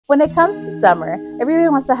When it comes to summer,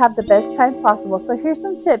 everyone wants to have the best time possible, so here's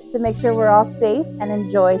some tips to make sure we're all safe and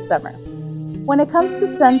enjoy summer. When it comes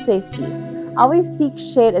to sun safety, always seek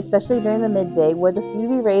shade, especially during the midday where the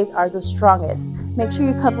UV rays are the strongest. Make sure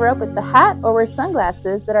you cover up with the hat or wear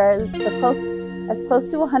sunglasses that are as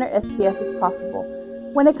close to 100 SPF as possible.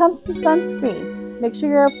 When it comes to sunscreen, make sure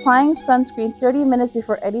you're applying sunscreen 30 minutes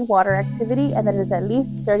before any water activity and that it is at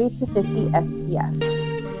least 30 to 50 SPF.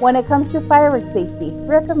 When it comes to fireworks safety, we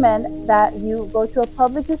recommend that you go to a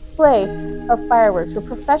public display of fireworks where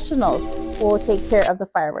professionals will take care of the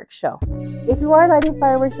fireworks show. If you are lighting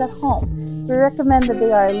fireworks at home, we recommend that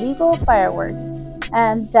they are legal fireworks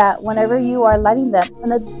and that whenever you are lighting them,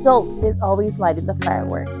 an adult is always lighting the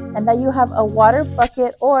firework, and that you have a water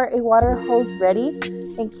bucket or a water hose ready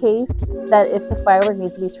in case that if the firework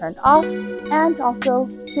needs to be turned off, and also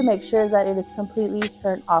to make sure that it is completely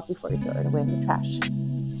turned off before you throw it away in the trash.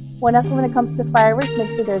 When it comes to fireworks,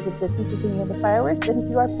 make sure there's a distance between you and the fireworks. And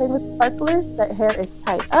if you are playing with sparklers, that hair is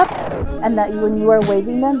tied up and that when you are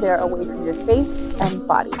waving them, they're away from your face and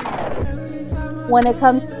body. When it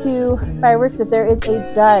comes to fireworks, if there is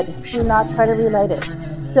a dud, do not try to relight it.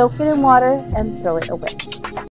 Soak it in water and throw it away.